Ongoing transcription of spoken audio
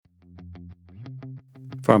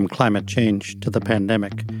From climate change to the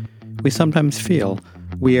pandemic, we sometimes feel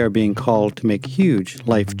we are being called to make huge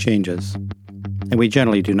life changes, and we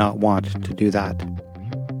generally do not want to do that.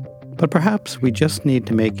 But perhaps we just need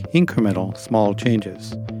to make incremental small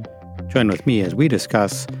changes. Join with me as we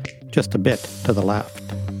discuss just a bit to the left.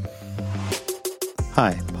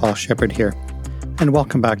 Hi, Paul Shepard here, and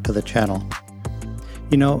welcome back to the channel.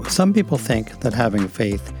 You know, some people think that having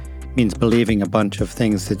faith means believing a bunch of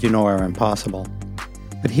things that you know are impossible.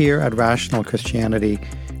 But here at Rational Christianity,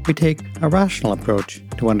 we take a rational approach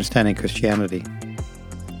to understanding Christianity.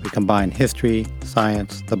 We combine history,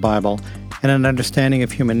 science, the Bible, and an understanding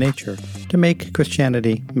of human nature to make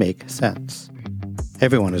Christianity make sense.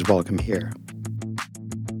 Everyone is welcome here.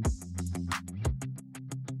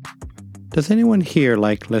 Does anyone here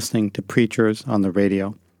like listening to preachers on the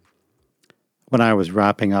radio? When I was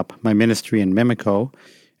wrapping up my ministry in Mimico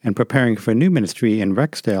and preparing for a new ministry in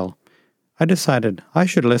Rexdale, I decided I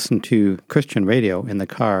should listen to Christian radio in the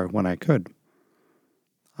car when I could.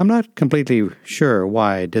 I'm not completely sure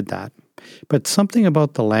why I did that, but something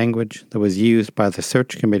about the language that was used by the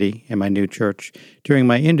search committee in my new church during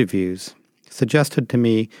my interviews suggested to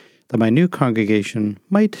me that my new congregation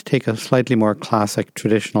might take a slightly more classic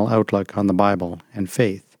traditional outlook on the Bible and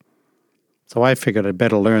faith. So I figured I'd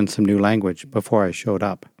better learn some new language before I showed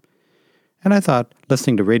up. And I thought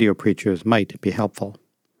listening to radio preachers might be helpful.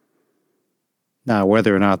 Now,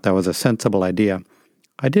 whether or not that was a sensible idea,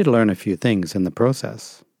 I did learn a few things in the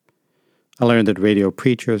process. I learned that radio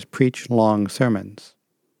preachers preach long sermons.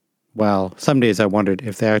 Well, some days I wondered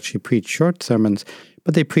if they actually preach short sermons,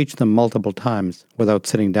 but they preach them multiple times without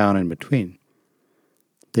sitting down in between.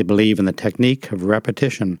 They believe in the technique of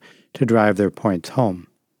repetition to drive their points home.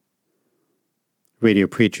 Radio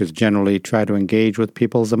preachers generally try to engage with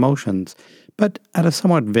people's emotions, but at a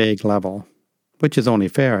somewhat vague level, which is only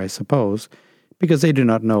fair, I suppose, because they do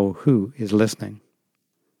not know who is listening.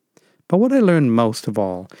 But what I learned most of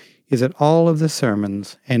all is that all of the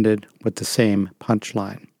sermons ended with the same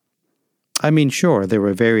punchline. I mean, sure, there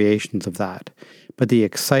were variations of that, but the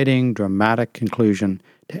exciting, dramatic conclusion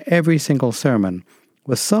to every single sermon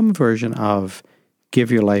was some version of give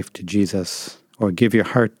your life to Jesus, or give your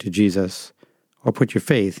heart to Jesus, or put your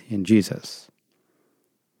faith in Jesus.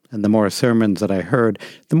 And the more sermons that I heard,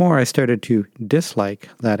 the more I started to dislike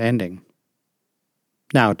that ending.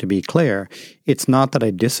 Now, to be clear, it's not that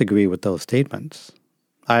I disagree with those statements.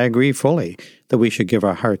 I agree fully that we should give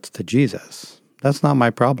our hearts to Jesus. That's not my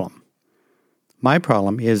problem. My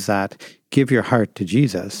problem is that give your heart to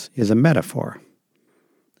Jesus is a metaphor.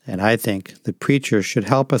 And I think that preachers should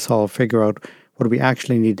help us all figure out what we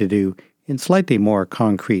actually need to do in slightly more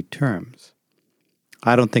concrete terms.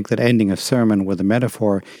 I don't think that ending a sermon with a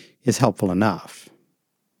metaphor is helpful enough.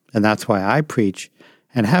 And that's why I preach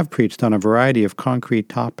and have preached on a variety of concrete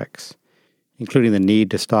topics, including the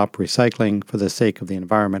need to stop recycling for the sake of the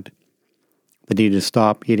environment, the need to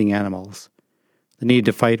stop eating animals, the need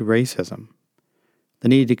to fight racism, the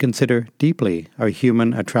need to consider deeply our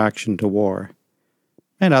human attraction to war,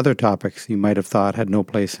 and other topics you might have thought had no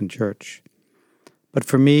place in church. But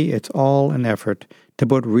for me, it's all an effort to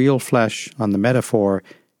put real flesh on the metaphor,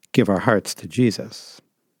 give our hearts to Jesus.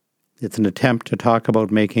 It's an attempt to talk about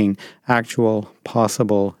making actual,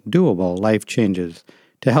 possible, doable life changes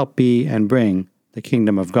to help be and bring the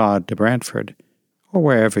kingdom of God to Brantford, or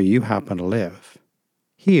wherever you happen to live.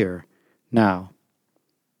 Here, now.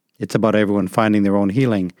 It's about everyone finding their own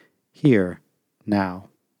healing, here, now.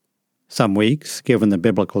 Some weeks, given the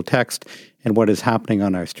biblical text and what is happening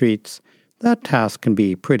on our streets, that task can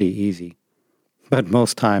be pretty easy. But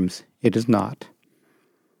most times, it is not.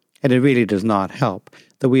 And it really does not help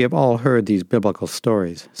that we have all heard these biblical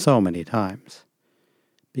stories so many times.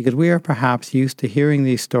 Because we are perhaps used to hearing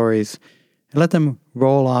these stories and let them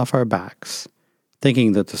roll off our backs,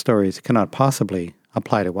 thinking that the stories cannot possibly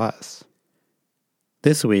apply to us.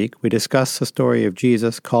 This week, we discuss the story of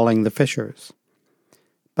Jesus calling the fishers.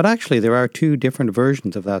 But actually, there are two different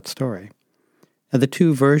versions of that story. And the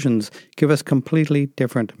two versions give us completely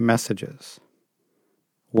different messages.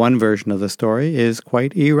 One version of the story is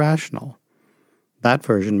quite irrational. That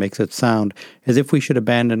version makes it sound as if we should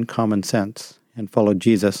abandon common sense and follow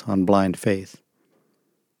Jesus on blind faith.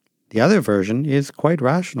 The other version is quite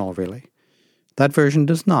rational, really. That version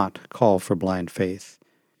does not call for blind faith.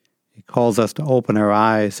 It calls us to open our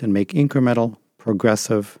eyes and make incremental,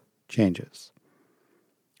 progressive changes.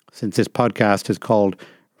 Since this podcast is called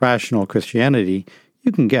Rational Christianity,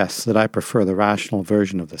 you can guess that I prefer the rational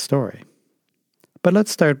version of the story. But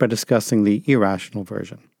let's start by discussing the irrational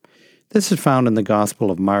version. This is found in the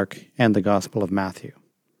Gospel of Mark and the Gospel of Matthew.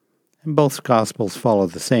 And both Gospels follow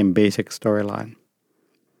the same basic storyline.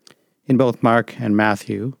 In both Mark and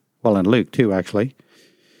Matthew, well, in Luke too, actually,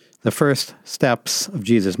 the first steps of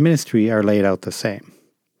Jesus' ministry are laid out the same.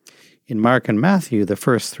 In Mark and Matthew, the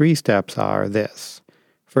first 3 steps are this.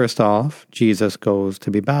 First off, Jesus goes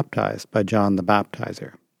to be baptized by John the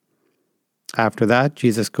Baptizer. After that,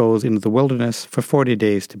 Jesus goes into the wilderness for 40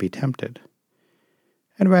 days to be tempted.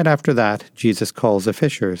 And right after that, Jesus calls the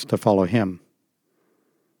fishers to follow him.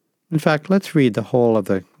 In fact, let's read the whole of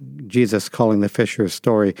the Jesus calling the fishers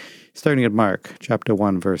story, starting at Mark chapter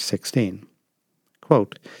 1, verse 16.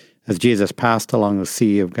 Quote, "As Jesus passed along the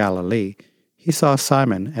Sea of Galilee, he saw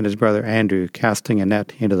Simon and his brother Andrew casting a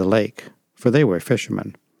net into the lake, for they were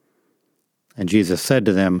fishermen. And Jesus said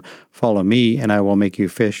to them, 'Follow me, and I will make you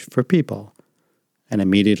fish for people.' And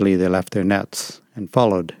immediately they left their nets and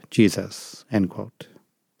followed Jesus." End quote.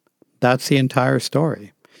 That's the entire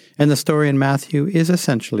story. And the story in Matthew is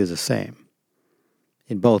essentially the same.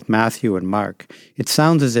 In both Matthew and Mark, it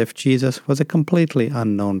sounds as if Jesus was a completely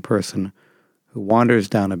unknown person who wanders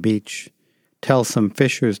down a beach, tells some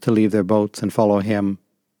fishers to leave their boats and follow him,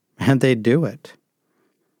 and they do it.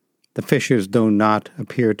 The fishers do not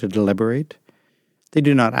appear to deliberate. They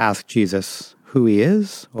do not ask Jesus who he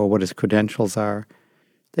is or what his credentials are.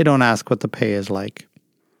 They don't ask what the pay is like.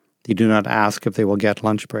 They do not ask if they will get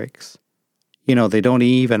lunch breaks. They don't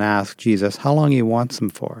even ask Jesus how long he wants them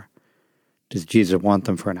for. Does Jesus want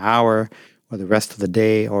them for an hour, or the rest of the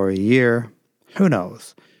day, or a year? Who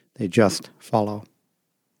knows? They just follow.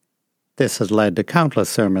 This has led to countless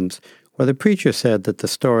sermons where the preacher said that the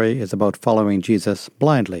story is about following Jesus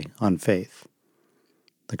blindly on faith.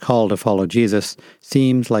 The call to follow Jesus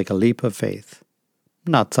seems like a leap of faith,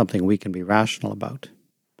 not something we can be rational about.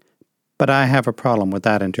 But I have a problem with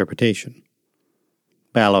that interpretation.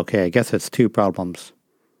 Well, okay, I guess it's 2 problems.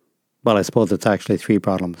 Well, I suppose it's actually 3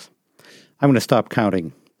 problems. I'm going to stop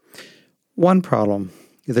counting. One problem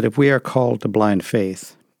is that if we are called to blind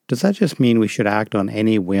faith, does that just mean we should act on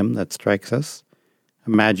any whim that strikes us,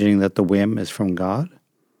 imagining that the whim is from God?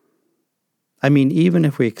 I mean, even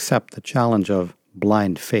if we accept the challenge of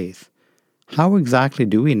blind faith, how exactly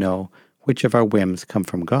do we know which of our whims come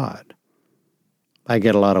from God? I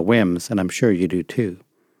get a lot of whims, and I'm sure you do too.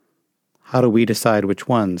 How do we decide which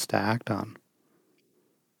ones to act on?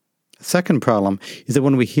 The second problem is that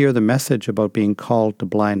when we hear the message about being called to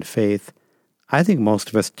blind faith, I think most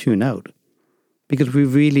of us tune out, because we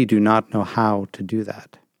really do not know how to do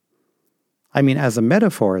that. I mean, as a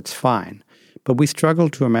metaphor, it's fine, but we struggle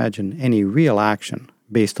to imagine any real action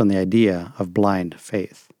based on the idea of blind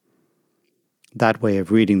faith. That way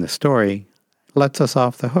of reading the story lets us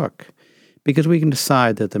off the hook, because we can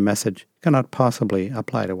decide that the message cannot possibly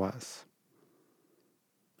apply to us.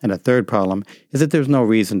 And a third problem is that there's no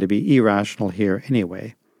reason to be irrational here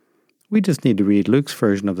anyway. We just need to read Luke's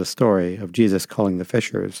version of the story of Jesus calling the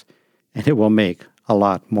fishers, and it will make a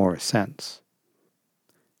lot more sense.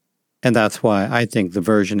 And that's why I think the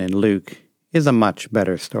version in Luke is a much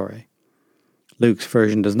better story. Luke's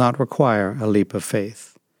version does not require a leap of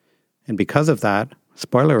faith. And because of that,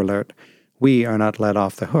 spoiler alert, we are not let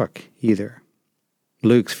off the hook either.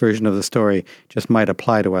 Luke's version of the story just might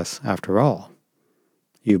apply to us after all.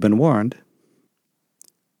 You've been warned.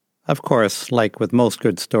 Of course, like with most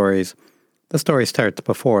good stories, the story starts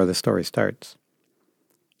before the story starts.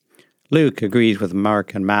 Luke agrees with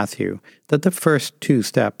Mark and Matthew that the first 2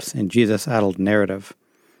 steps in Jesus' adult narrative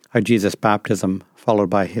are Jesus' baptism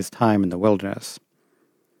followed by his time in the wilderness.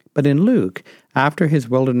 But in Luke, after his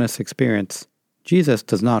wilderness experience, Jesus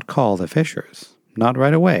does not call the fishers, not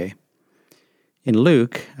right away. In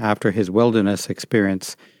Luke, after his wilderness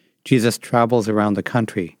experience, Jesus travels around the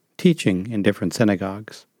country, teaching in different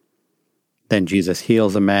synagogues. Then Jesus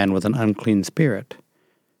heals a man with an unclean spirit.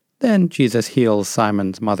 Then Jesus heals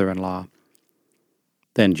Simon's mother-in-law.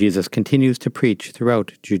 Then Jesus continues to preach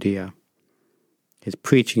throughout Judea. His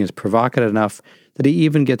preaching is provocative enough that he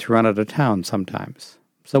even gets run out of town sometimes.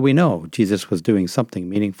 So we know Jesus was doing something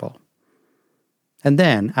meaningful. And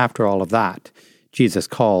then, after all of that, Jesus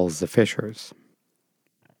calls the fishers.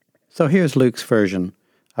 So here's Luke's version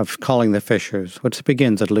of calling the fishers, which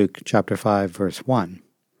begins at Luke chapter 5, verse 1.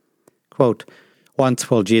 Quote, "Once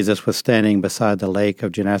while Jesus was standing beside the lake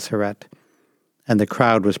of Gennesaret, and the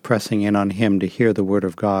crowd was pressing in on him to hear the word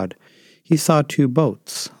of God, he saw 2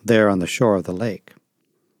 boats there on the shore of the lake.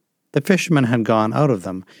 The fishermen had gone out of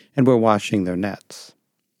them and were washing their nets.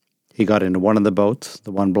 He got into one of the boats,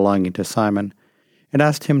 the one belonging to Simon, and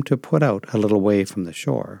asked him to put out a little way from the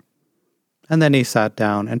shore. And then he sat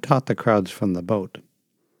down and taught the crowds from the boat.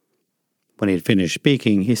 When he had finished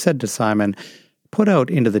speaking, he said to Simon, 'Put out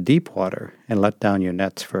into the deep water and let down your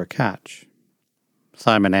nets for a catch.'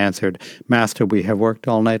 Simon answered, "Master, we have worked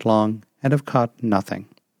all night long and have caught nothing.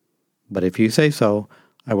 But if you say so,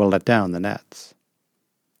 I will let down the nets."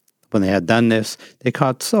 When they had done this, they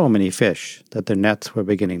caught so many fish that their nets were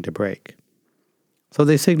beginning to break. So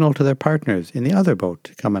they signaled to their partners in the other boat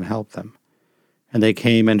to come and help them. And they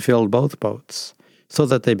came and filled both boats, so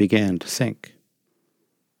that they began to sink.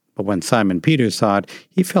 But when Simon Peter saw it,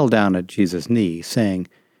 he fell down at Jesus' knee, saying,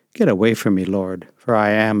 "Get away from me, Lord, for I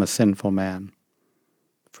am a sinful man."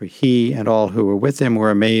 For he and all who were with him were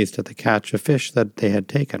amazed at the catch of fish that they had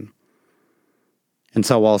taken. And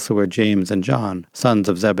so also were James and John, sons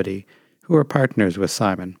of Zebedee, who were partners with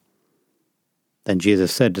Simon. Then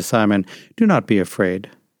Jesus said to Simon, "Do not be afraid.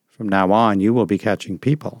 From now on you will be catching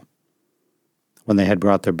people." When they had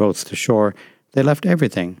brought their boats to shore, they left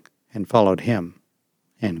everything and followed him.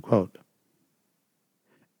 End quote.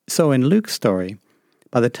 So in Luke's story,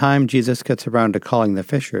 by the time Jesus gets around to calling the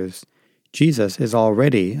fishers, Jesus is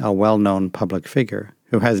already a well-known public figure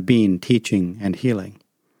who has been teaching and healing.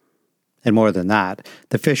 And more than that,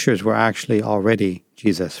 the fishers were actually already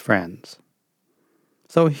Jesus' friends.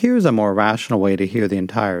 So here's a more rational way to hear the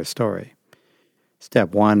entire story.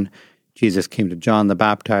 Step 1, Jesus came to John the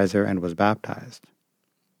Baptizer and was baptized.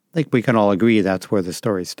 I think we can all agree that's where the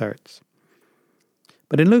story starts.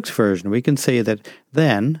 But in Luke's version, we can say that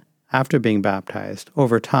then, after being baptized,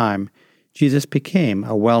 over time, Jesus became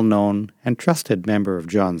a well-known and trusted member of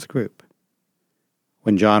John's group.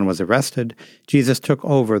 When John was arrested, Jesus took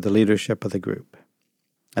over the leadership of the group.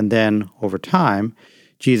 And then, over time,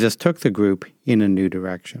 Jesus took the group in a new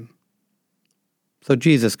direction. So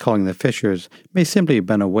Jesus calling the fishers may simply have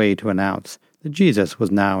been a way to announce that Jesus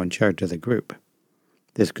was now in charge of the group,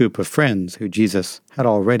 this group of friends who Jesus had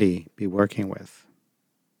already been working with.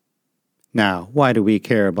 Now, why do we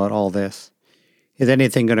care about all this? Is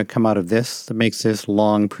anything going to come out of this that makes this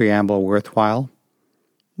long preamble worthwhile?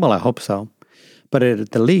 Well, I hope so. But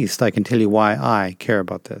at the least, I can tell you why I care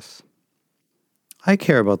about this. I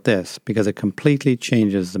care about this because it completely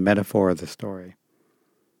changes the metaphor of the story.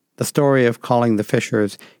 The story of calling the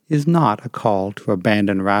fishers is not a call to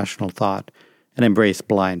abandon rational thought and embrace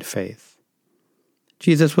blind faith.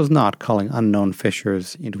 Jesus was not calling unknown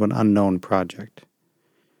fishers into an unknown project.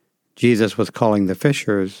 Jesus was calling the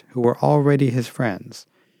fishers, who were already his friends,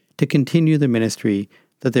 to continue the ministry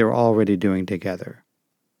that they were already doing together.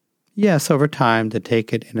 Yes, over time to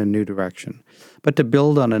take it in a new direction, but to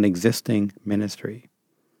build on an existing ministry.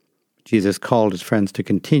 Jesus called his friends to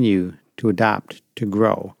continue, to adapt, to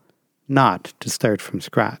grow, not to start from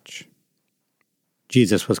scratch.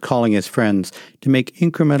 Jesus was calling his friends to make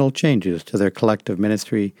incremental changes to their collective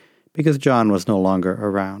ministry because John was no longer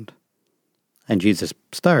around. And Jesus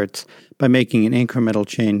starts by making an incremental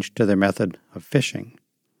change to their method of fishing.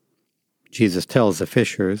 Jesus tells the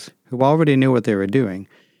fishers, who already knew what they were doing,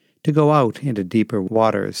 to go out into deeper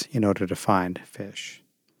waters in order to find fish.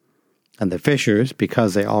 And the fishers,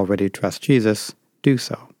 because they already trust Jesus, do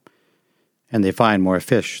so. And they find more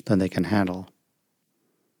fish than they can handle.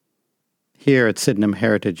 Here at Sydenham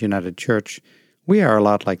Heritage United Church, we are a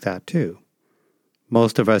lot like that too.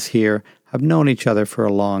 Most of us here have known each other for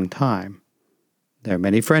a long time. There are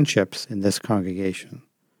many friendships in this congregation.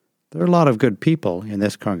 There are a lot of good people in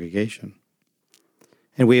this congregation.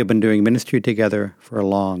 And we have been doing ministry together for a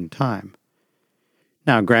long time.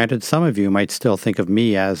 Now, granted, some of you might still think of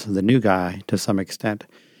me as the new guy to some extent,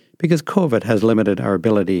 because COVID has limited our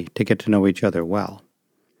ability to get to know each other well.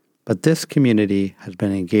 But this community has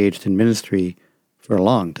been engaged in ministry for a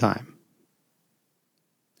long time.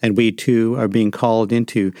 And we too are being called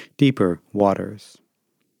into deeper waters.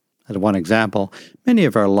 As one example, many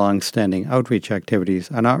of our long-standing outreach activities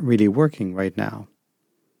are not really working right now.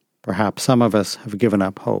 Perhaps some of us have given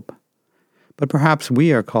up hope. But perhaps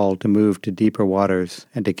we are called to move to deeper waters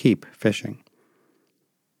and to keep fishing.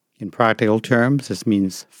 In practical terms, this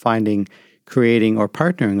means finding, creating, or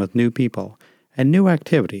partnering with new people and new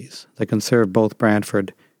activities that can serve both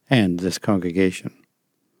Brantford and this congregation.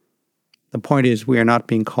 The point is, we are not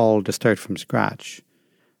being called to start from scratch.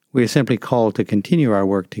 We are simply called to continue our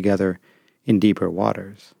work together in deeper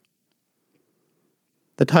waters.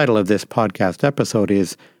 The title of this podcast episode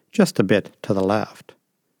is Just a Bit to the Left.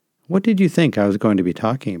 What did you think I was going to be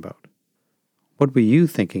talking about? What were you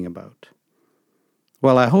thinking about?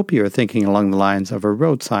 Well, I hope you are thinking along the lines of a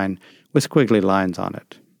road sign with squiggly lines on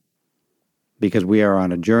it. Because we are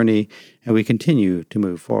on a journey and we continue to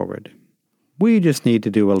move forward. We just need to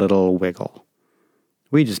do a little wiggle.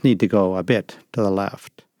 We just need to go a bit to the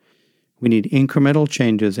left. We need incremental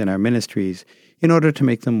changes in our ministries in order to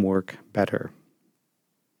make them work better.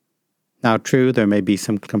 Now, true, there may be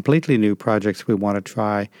some completely new projects we want to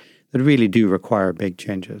try that really do require big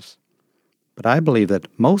changes. But I believe that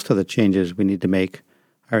most of the changes we need to make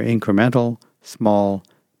are incremental, small,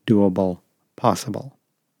 doable, possible.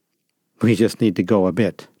 We just need to go a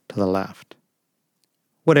bit to the left.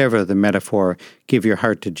 Whatever the metaphor, give your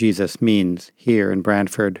heart to Jesus, means here in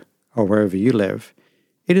Brantford or wherever you live,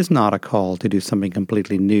 it is not a call to do something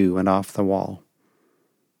completely new and off the wall.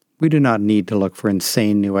 We do not need to look for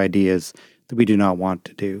insane new ideas that we do not want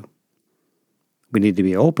to do. We need to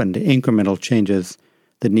be open to incremental changes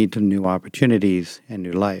that lead to new opportunities and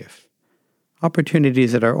new life.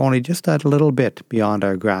 Opportunities that are only just that little bit beyond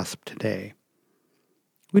our grasp today.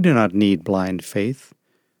 We do not need blind faith.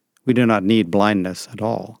 We do not need blindness at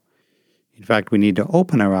all. In fact, we need to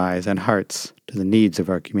open our eyes and hearts to the needs of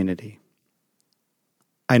our community.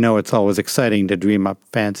 I know it's always exciting to dream up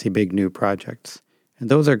fancy big new projects, and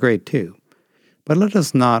those are great too. But let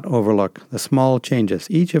us not overlook the small changes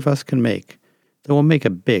each of us can make that will make a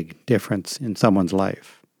big difference in someone's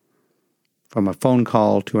life. From a phone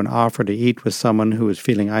call to an offer to eat with someone who is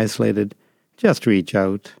feeling isolated, just reach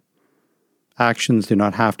out. Actions do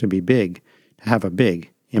not have to be big to have a big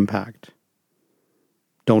impact.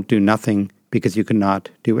 Don't do nothing because you cannot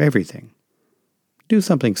do everything. Do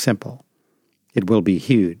something simple. It will be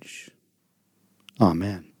huge.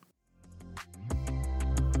 Amen.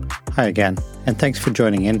 Hi again, and thanks for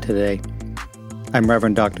joining in today. I'm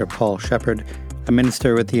Reverend Dr. Paul Shepherd, a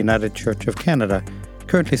minister with the United Church of Canada,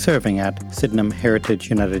 currently serving at Sydenham Heritage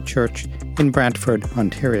United Church in Brantford,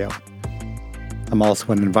 Ontario. I'm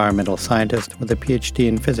also an environmental scientist with a PhD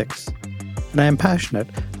in physics, and I am passionate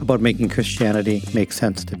about making Christianity make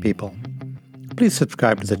sense to people. Please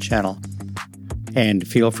subscribe to the channel, and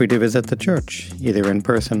feel free to visit the church, either in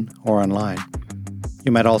person or online.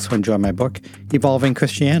 You might also enjoy my book, Evolving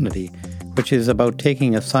Christianity, which is about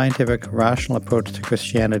taking a scientific, rational approach to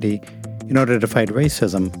Christianity in order to fight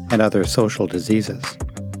racism and other social diseases.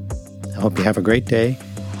 I hope you have a great day.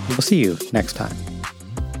 We'll see you next time.